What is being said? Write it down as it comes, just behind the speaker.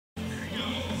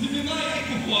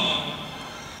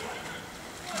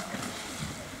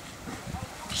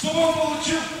Чтобы он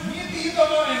получил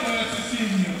невиданное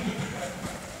осуждение.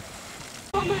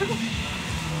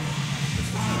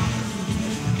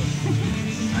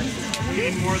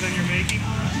 Eating more than you're making?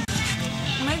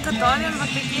 Мы готовим вот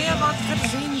такие вот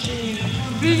корзинки.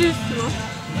 Видишь?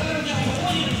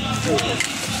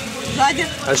 Сзади.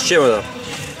 А с чем это?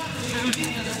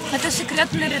 Это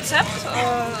секретный рецепт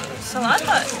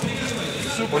салата.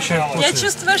 Очень вкусно. Я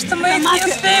чувствую, что мы их не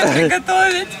успеем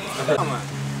приготовить.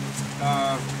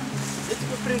 Я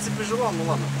тебе, в принципе, желал, ну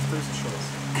ладно, повторюсь еще раз.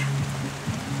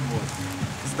 Вот.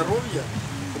 Здоровья,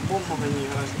 футбол много не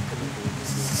играешь, никогда не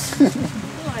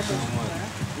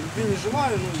любви не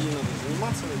желаю, ну ей надо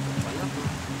заниматься, это понятно.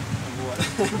 Вот.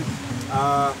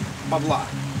 Бабла.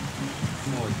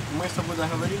 Вот. Мы с тобой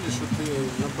договорились, что ты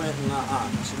на Б, на А,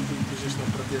 значит ты бежишь на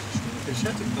пробежечку на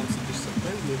Крещатик, там садишься в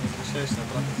Бенли и возвращаешься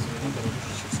обратно к своему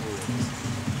дорогущему в свой офис.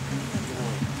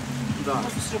 Вот. Да.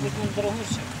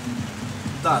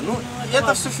 Да, ну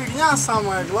это все фигня,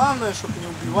 самое главное, чтобы не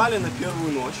убивали на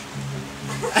первую ночь.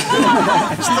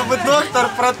 Чтобы доктор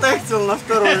протектил на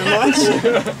вторую ночь.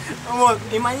 Вот.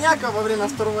 И маньяка во время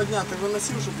второго дня ты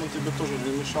выносил, чтобы он тебе тоже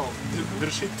не мешал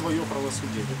вершить твое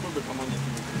правосудие. Какой бы команде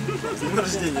ты не принадлежал. С днем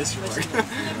рождения, чувак.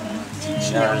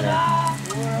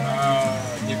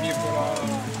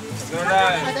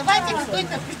 А давайте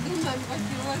какой-то придумаем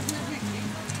мафиозный выкрик.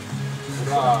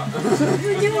 Ура!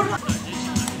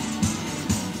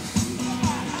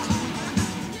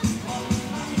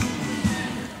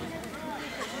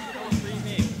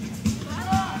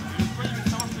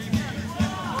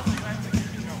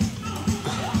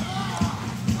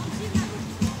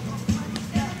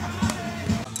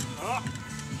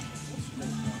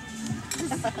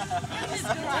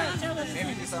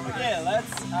 Yeah,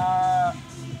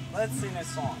 let's sing a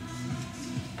song.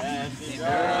 Happy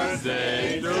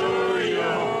birthday to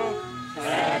you.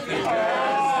 Happy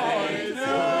birthday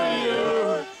to you.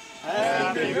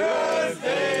 Happy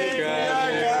birthday,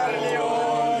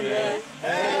 Carleone.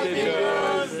 Happy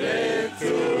birthday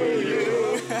to you.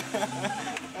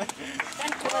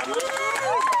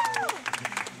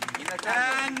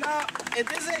 And it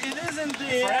isn't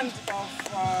the end of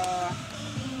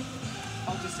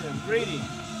how to say greeting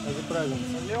as a present.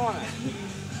 So Leone.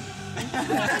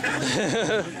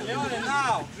 Leone,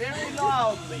 now, very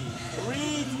loudly,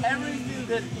 read everything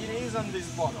that it is on this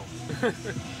bottle. I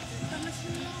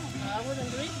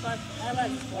wouldn't read, but I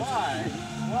like it. Why?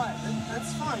 Why?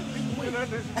 That's fine. Wait.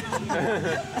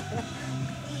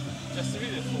 Just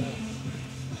read it for me.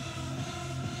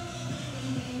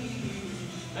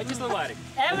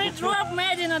 Every drop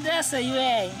made in Odessa,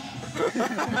 UA.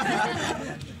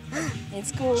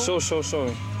 It's cool.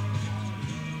 Show.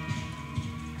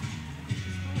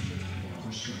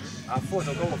 А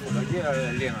фото, кого фото? Где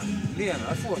Лена? Лена,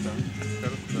 а фото?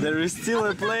 There is still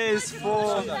a place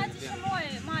for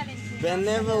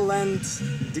benevolent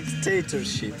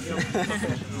dictatorship.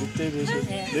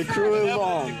 The cruel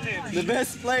one. The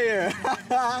best player.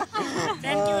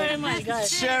 Thank you very much, guys.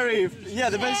 Sheriff. Yeah,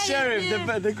 the best sheriff.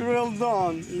 The cruel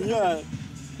Don. Yeah.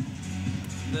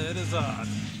 That is odd.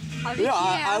 Yeah,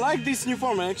 I like this new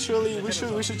format. Actually, we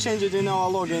should change it in our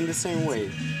logo in the same way.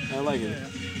 I like it.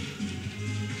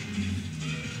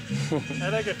 I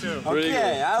like it too.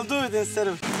 Okay, I'll do it instead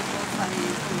of.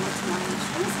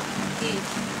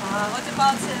 What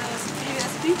about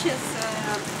previous speeches?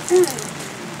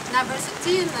 Number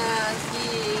 13, he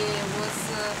was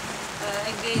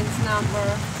against number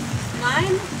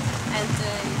 9, and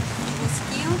he was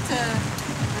killed.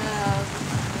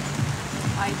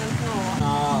 I don't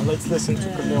know. Let's listen to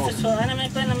Carleone. First of all, I'm going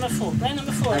to play number 4. Play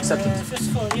number 4. Accepted. First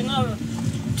of all, you know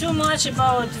too much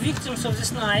about victims of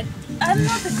this night. I'm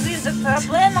not agree that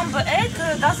player number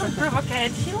 8 doesn't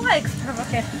provocate. He likes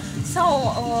provocate. So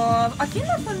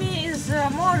Akina for me is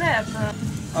more rap.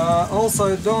 Also,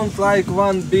 I don't like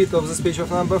one bit of the speech of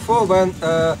number 4 when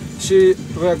she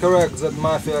were correct that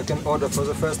Mafia can order for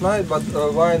the first night, but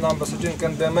why number 13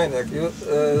 can be a maniac?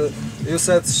 You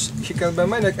said he can be a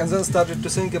maniac and then started to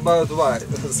think about why.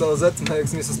 So that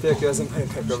makes me suspect you as a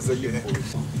maniac of the game.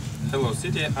 Hello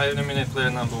City, I eliminate player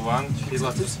number 1. He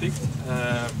last speak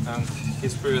and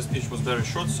his previous speech was very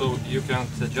short, so you can't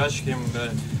judge him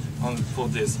for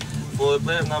this. For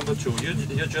player number 2,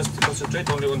 you just concentrate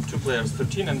only on 2 players,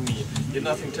 13 and me. You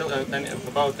nothing tell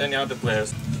about any other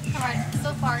players. Alright,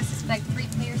 so far I suspect 3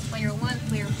 players, player 1,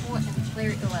 player 4, and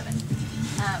player 11.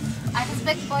 I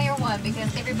suspect player 1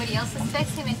 because everybody else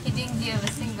suspects him and he didn't give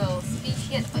a single speech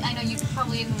yet, but I know you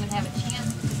probably didn't even have a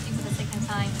chance to speak for the second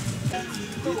time.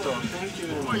 Vito, thank you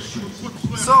very much.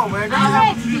 So we're gonna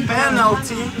have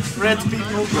penalty, red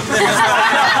people.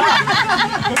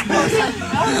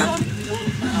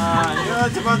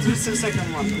 You're about to receive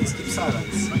second one, please keep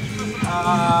silence.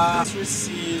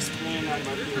 Receives player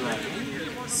number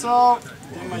 11. So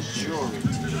the majority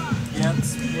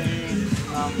gets player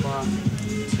number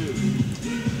 2.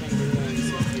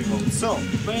 So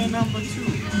player number 2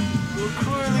 will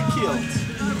cruelly killed.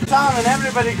 Time and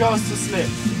everybody goes to sleep.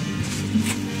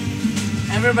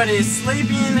 Everybody is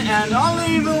sleeping and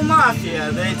only evil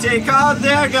Mafia, they take out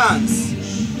their guns.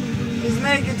 Please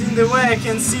make it in the way I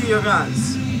can see your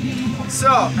guns. So,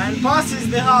 and passes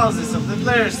the houses of the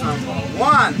players number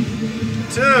 1,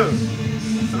 2,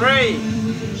 3,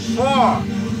 4,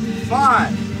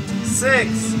 5,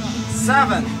 6,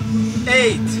 7,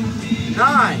 8,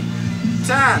 9,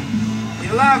 10,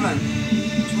 11,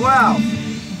 12,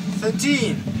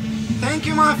 13. Thank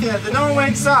you, Mafia. The door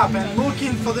wakes up and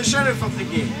looking for the sheriff of the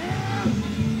game.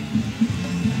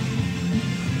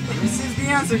 Receives the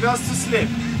answer, goes to sleep.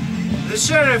 The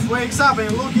sheriff wakes up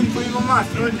and looking for evil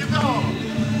Mafia.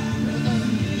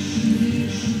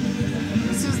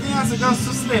 Receives the answer, goes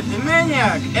to sleep. The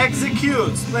maniac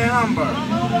executes player number.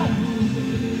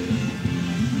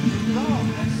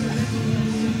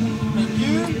 Thank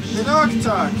you. The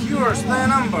doctor cures player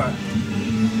number.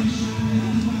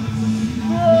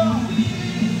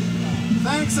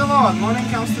 Thanks a lot. Morning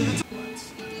comes to the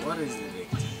What is the date?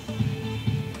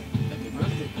 Happy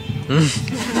birthday.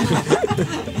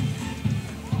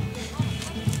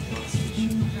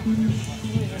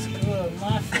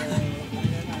 Mafia,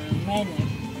 maniac.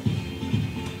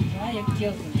 Why you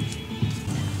killed me?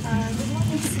 Good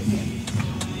morning, City.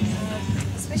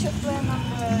 Speech of player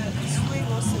number 3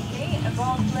 was okay.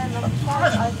 About player number 5,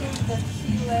 I think that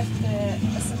he left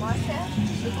as a Mafia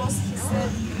because he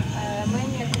said,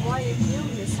 maniac, why you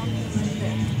killed me, something like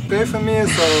that. Okay for me,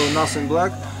 so nothing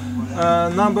black.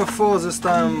 Number 4 this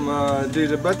time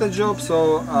did a better job,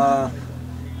 so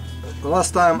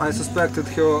last time I suspected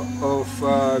her of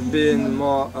being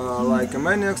more like a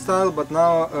maniac style, but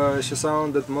now she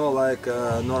sounded more like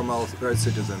a normal red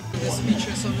citizen. The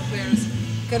speeches of the players.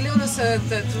 Carleone said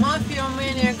that Mafia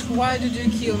maniac, why did you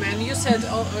kill me? And you said,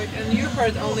 and you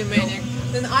heard only maniac.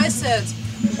 Then I said,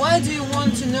 why do you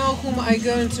want to know whom I'm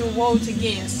going to vote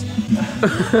against?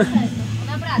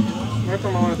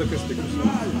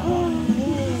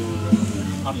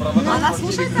 Она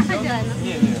слушается хозяина?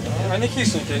 Не, они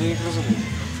хищники, они их разумеют.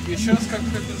 Еще раз, как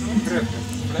это зовут? Рэп.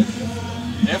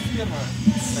 F первая.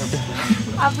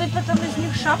 А вы потом из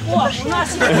них шапош. У нас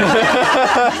есть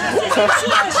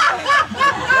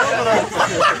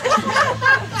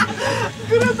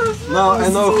Now I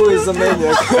know who is the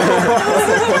maniac.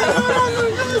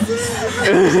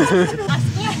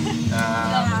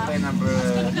 Play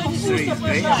number 3 is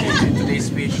great in today's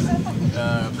speech.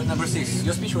 Play number 6,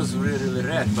 your speech was really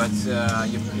red, but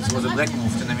it was a black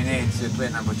move to nominate play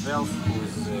number 12, who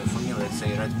is for me, let's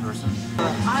say, a red person.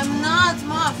 I'm not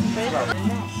Mafia.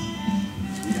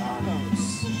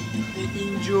 They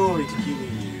enjoyed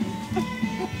killing you.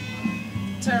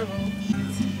 Terrible.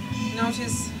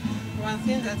 Notice one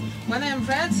thing, that when I'm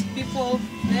red, people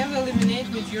never eliminate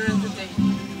me during the day.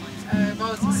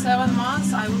 About 7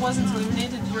 months I wasn't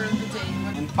eliminated during the day.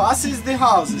 And passes the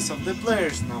houses of the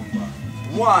players number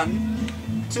 1,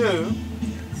 2,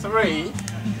 3,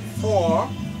 4,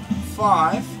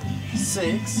 5,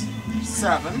 6,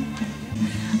 7.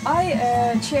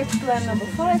 I checked player number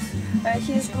 5,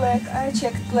 he is black. I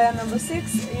checked player number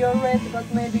 6, you're red, but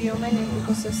maybe you're maniac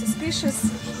because you're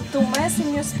suspicious. Too mess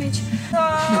in your speech.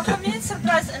 For me it's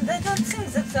surprise, and I don't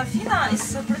think that Fina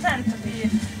is pretend to be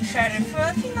sheriff.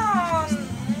 Fina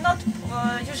not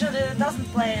usually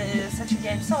doesn't play such a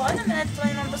game, so I nominate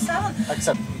player number 7.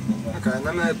 Accept. Okay, I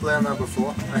nominate player number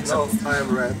 4. I know I am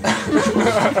red.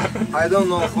 I don't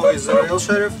know who is the real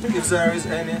sheriff, if there is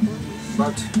any,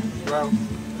 but well,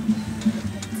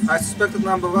 I suspected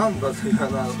number 1, but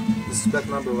now I suspect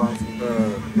number 1.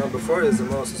 Number 4 is the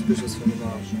most suspicious for me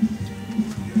now.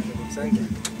 Thank you.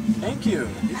 Thank you.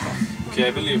 Okay,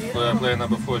 I believe player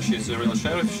number 4, she's a real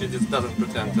sheriff. She just doesn't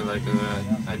pretend to, like,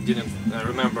 I didn't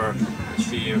remember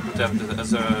she pretended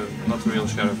as a not real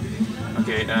sheriff.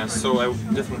 Okay, so I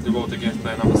would definitely vote against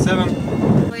player number 7.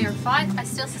 Player 5, I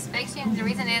still suspect you, and the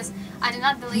reason is I do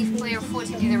not believe player 4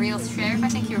 to be the real sheriff. I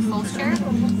think you're a false sheriff.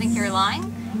 I think you're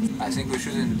lying. I think we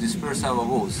shouldn't disperse our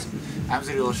votes. I'm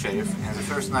the real sheriff, and the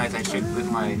first night I checked with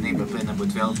my neighbor play number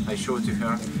 12, I showed to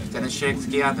her, then I checked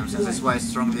key items, and that's why I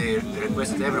strongly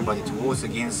requested everybody to vote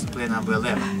against play number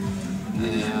 11.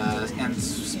 And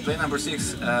play number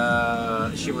 6,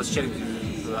 she was checked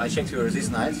I checked her this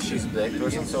night. She's a black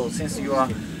person. So since you are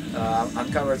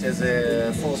uncovered as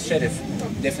a false sheriff,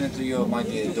 definitely you might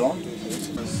be a Dawn.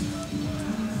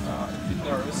 A bit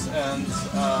nervous, and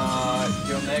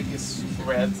your neck is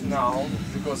red now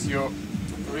because you're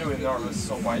really nervous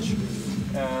so much,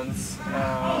 and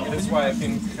that's why I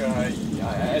think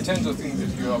I tend to think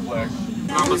that you are black.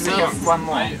 Number 7. One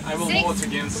more. I will vote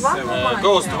against 7.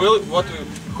 Ghost, will what?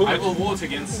 Who? I will vote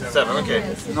against 7. 7.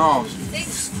 Okay. No,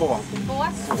 6. 4. 4.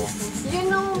 You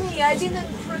know me, I didn't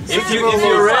pretend. If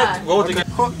you're red, vote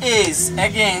against. Who is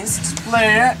against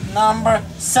player number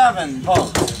 7?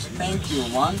 Vote. Thank you.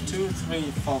 1, 2, 3,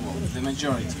 4 votes. The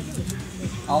majority.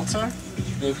 Alter,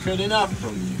 they've heard enough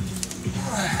from you.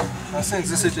 I think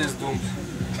the city is doomed.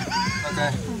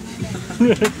 Okay.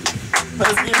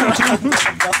 Let's give it a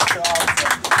to Alter.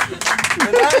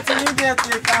 The night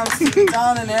immediately comes to the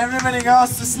town and everybody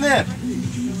goes to sleep.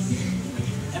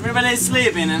 Everybody's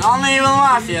sleeping and only evil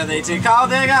Mafia, they take out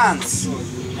their guns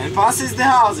and passes the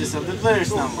houses of the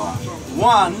players number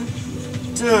 1,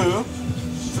 2,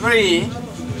 3,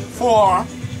 4,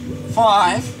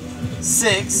 5,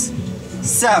 6,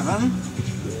 7,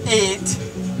 8,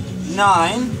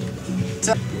 9,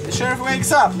 10. The sheriff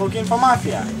wakes up looking for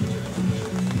Mafia.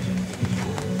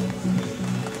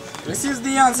 Receives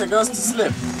the answer, goes to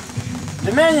sleep.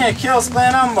 The maniac kills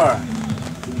player number.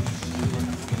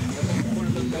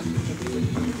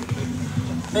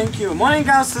 Thank you. Morning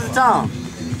comes to the town.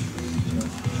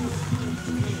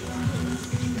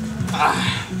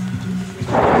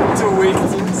 2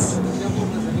 victims.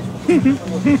 2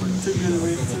 good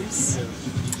victims.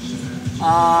 A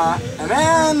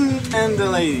man and a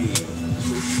lady.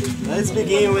 Let's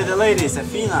begin with the ladies.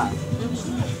 Afina,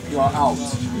 you are out.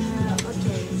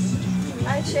 Okay.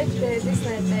 I checked this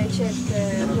night, I checked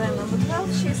plan number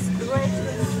 12. She's right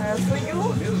for you.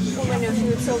 For many of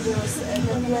you it's obvious that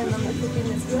plan number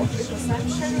 15 is good because I'm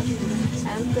sheriff.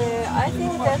 And I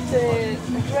think that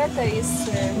Greta is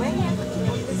maniac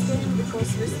on this game because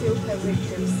we still have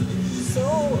victims. So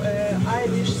I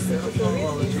wish City to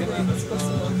win if it's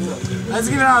possible. Let's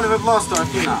give a round of applause to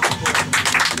Afina.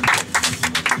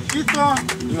 Tito,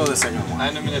 you're the second one. I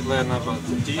nominate player number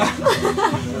 13.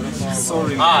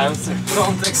 Sorry, I'm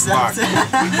don't accept it.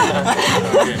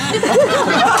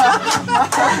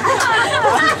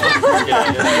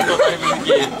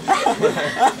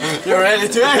 You're ready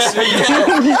to action?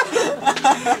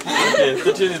 Okay,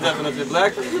 13 is definitely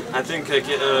black. I think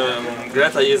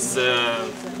Greta is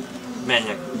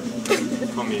maniac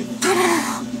for me.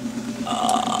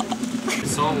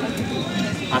 So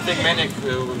I think maniac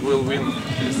will win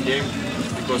this game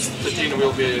because 13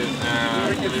 will be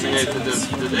eliminated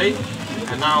today,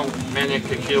 and now maniac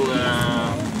can kill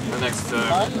the next.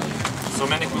 So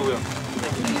maniac will win.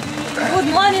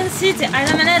 Good morning, City. I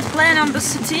nominate player number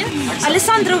 13.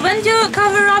 Alessandro, when you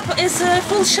cover up as a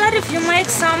full sheriff, you make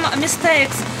some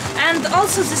mistakes. And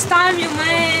also this time you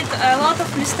made a lot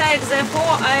of mistakes,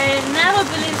 therefore I never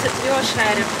believe that you're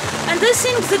sheriff. And I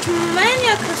think that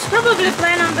Maniac is probably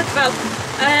player number 12.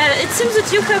 It seems that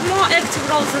you have more active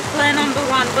roles than player number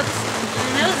 1, but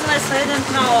nevertheless I don't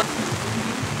know.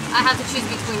 I have to choose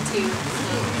between 2,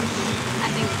 so I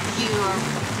think you are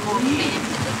more Maniac.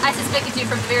 I suspected you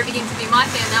from the very beginning to be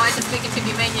Mafia, and now I suspect you to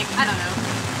be Maniac. I don't know.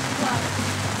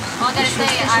 All I gotta say,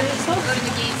 I'm voting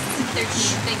against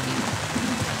 13. Thank you.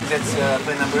 That's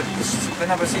player number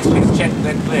 6 please check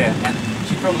that player, and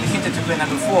she probably hinted to player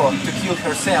number 4 to kill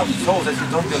herself so that you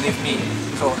don't believe me.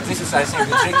 So this is, I think,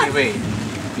 the tricky way.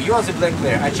 You are the black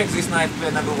player. I checked this night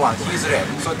player number 1. He is red.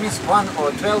 So it means 1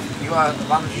 or 12. You are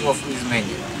one of his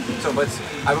many. So, but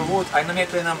I will vote. I nominate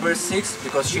player number 6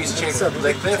 because she is checked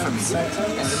black player for me,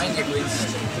 and the maniac wins.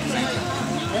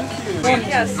 Thank you.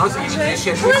 Yes. Not even the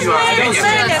sheriff. You are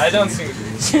maniac. I don't think.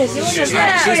 She's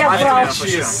my player for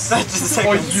sure.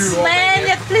 For you.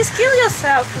 Maniac, please kill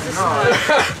yourself.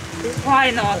 Why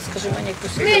not?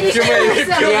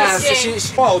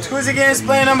 Yes, Vote. Who's against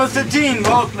player number 13?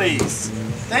 Vote, please.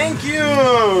 Thank you.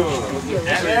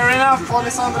 Fair enough for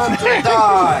Alessandro to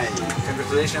die.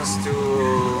 Congratulations to.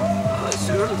 It's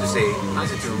too early to say.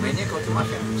 Either to Maniac or to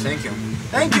Mafia. Thank you.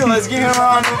 Thank you. Let's give him a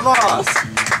round of applause.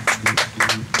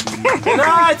 The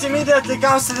night immediately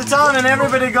comes to the town and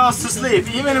everybody goes to sleep,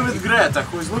 even with Greta,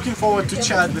 who is looking forward to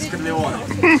chat with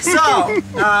Carleone. So,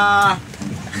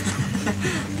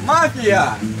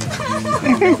 Mafia!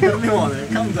 Carleone,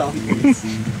 calm down, please.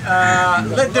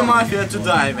 Let the Mafia to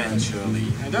die eventually.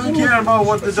 I don't care about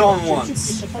what the Dawn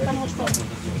wants.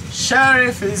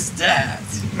 Sheriff is dead.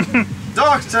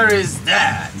 Doctor is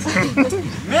dead.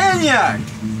 Maniac!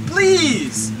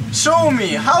 Please! Show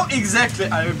me how exactly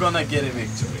are you gonna get a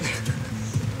victory?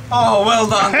 Oh, well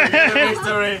done.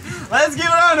 Victory. Let's give a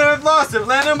round of applause to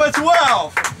player number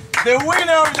 12. The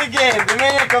winner of the game, the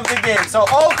maniac of the game. So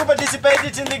all who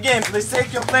participated in the game, please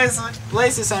take your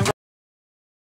places. I'm